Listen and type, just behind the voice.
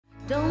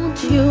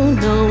Don't you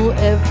know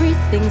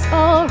everything's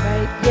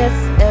alright?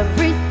 Yes,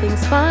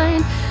 everything's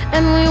fine,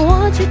 and we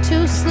want you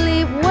to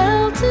sleep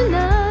well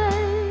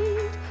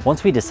tonight.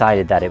 Once we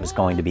decided that it was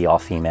going to be all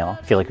female,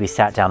 I feel like we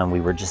sat down and we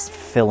were just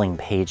filling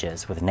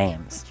pages with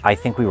names. I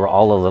think we were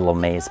all a little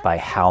amazed by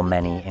how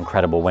many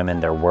incredible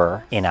women there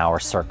were in our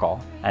circle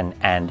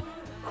and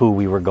who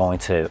we were going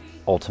to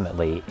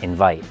ultimately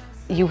invite.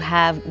 You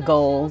have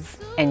goals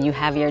and you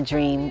have your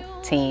dream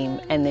team,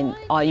 and then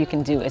all you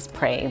can do is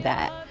pray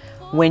that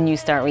when you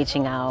start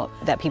reaching out,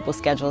 that people's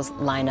schedules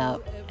line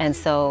up. And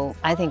so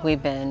I think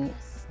we've been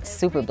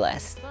super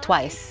blessed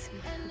twice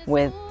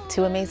with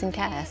two amazing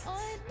casts.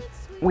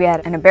 We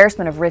had an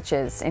embarrassment of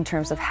riches in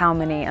terms of how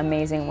many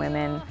amazing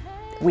women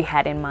we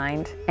had in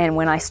mind. And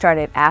when I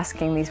started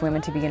asking these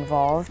women to be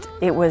involved,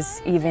 it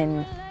was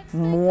even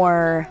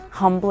more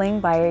humbling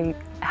by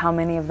how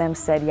many of them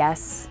said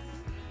yes.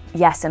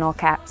 Yes in all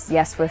caps,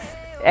 yes with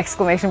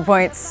exclamation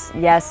points,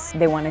 yes,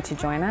 they wanted to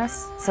join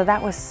us. So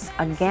that was,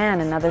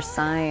 again, another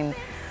sign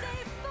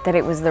that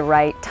it was the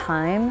right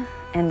time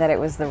and that it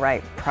was the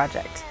right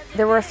project.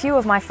 There were a few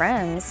of my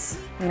friends,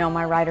 you know,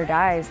 my ride or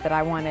dies, that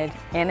I wanted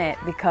in it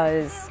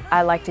because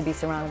I like to be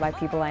surrounded by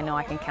people I know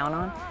I can count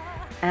on,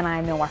 and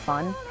I know are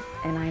fun,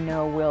 and I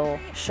know will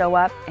show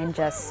up and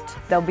just,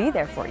 they'll be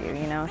there for you,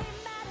 you know?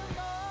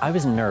 I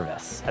was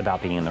nervous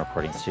about being in the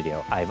recording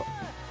studio. I've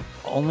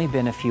only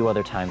been a few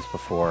other times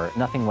before.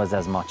 Nothing was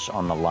as much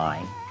on the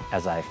line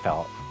as I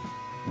felt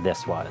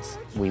this was.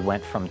 We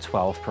went from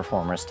 12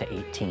 performers to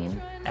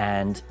 18,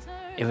 and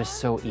it was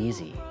so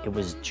easy. It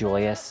was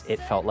joyous. It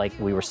felt like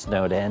we were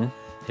snowed in.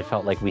 It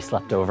felt like we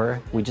slept over.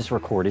 We just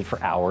recorded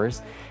for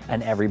hours,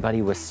 and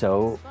everybody was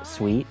so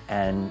sweet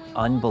and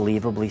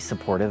unbelievably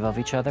supportive of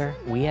each other.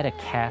 We had a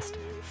cast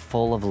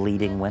full of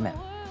leading women.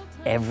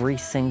 Every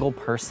single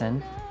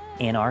person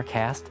in our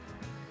cast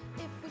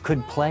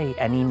could play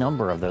any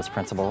number of those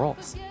principal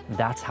roles.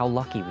 That's how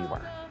lucky we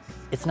were.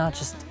 It's not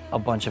just a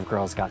bunch of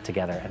girls got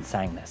together and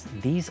sang this.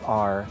 These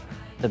are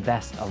the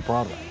best of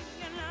Broadway.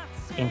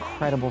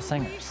 Incredible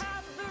singers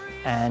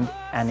and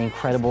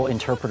incredible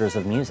interpreters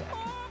of music.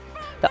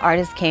 The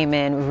artists came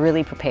in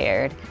really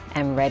prepared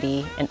and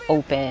ready and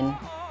open,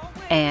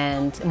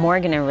 and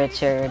Morgan and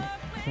Richard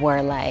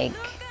were like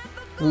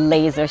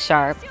laser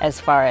sharp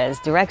as far as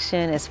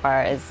direction, as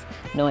far as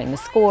knowing the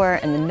score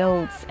and the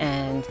notes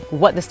and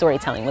what the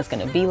storytelling was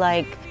going to be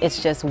like.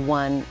 It's just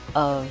one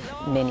of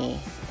many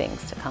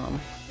things to come,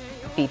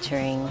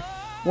 featuring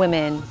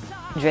women,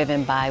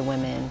 driven by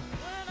women,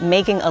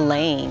 making a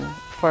lane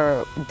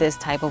for this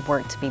type of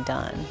work to be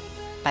done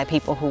by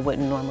people who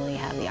wouldn't normally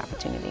have the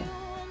opportunity.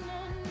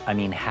 I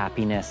mean,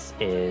 happiness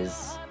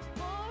is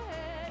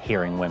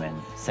hearing women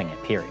sing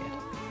it, period.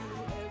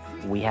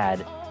 We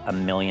had a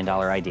 $1 million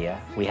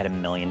idea. We had a $1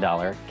 million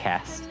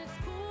cast.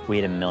 We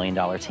had a $1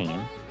 million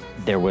team.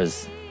 There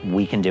was,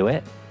 we can do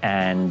it,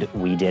 and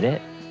we did it.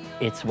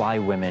 It's why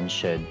women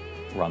should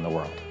run the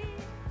world.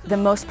 The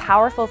most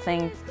powerful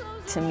thing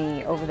to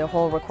me over the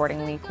whole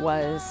recording week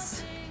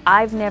was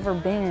I've never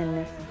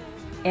been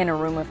in a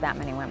room with that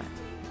many women,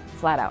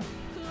 flat out,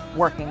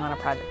 working on a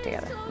project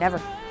together. Never.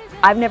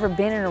 I've never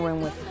been in a room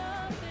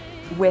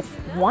with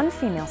one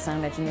female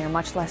sound engineer,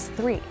 much less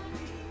three.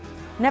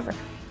 Never.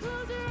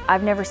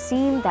 I've never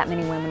seen that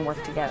many women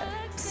work together.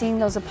 Seeing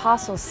those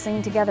apostles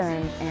sing together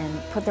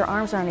and put their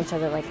arms around each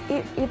other, like,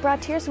 it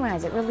brought tears to my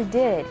eyes, it really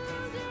did.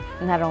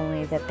 Not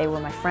only that they were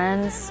my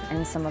friends,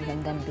 and some of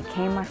them then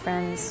became my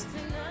friends,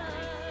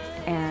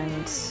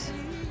 and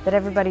that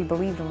everybody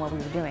believed in what we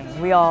were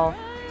doing. We all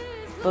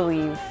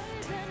believed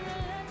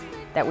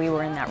that we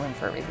were in that room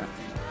for a reason.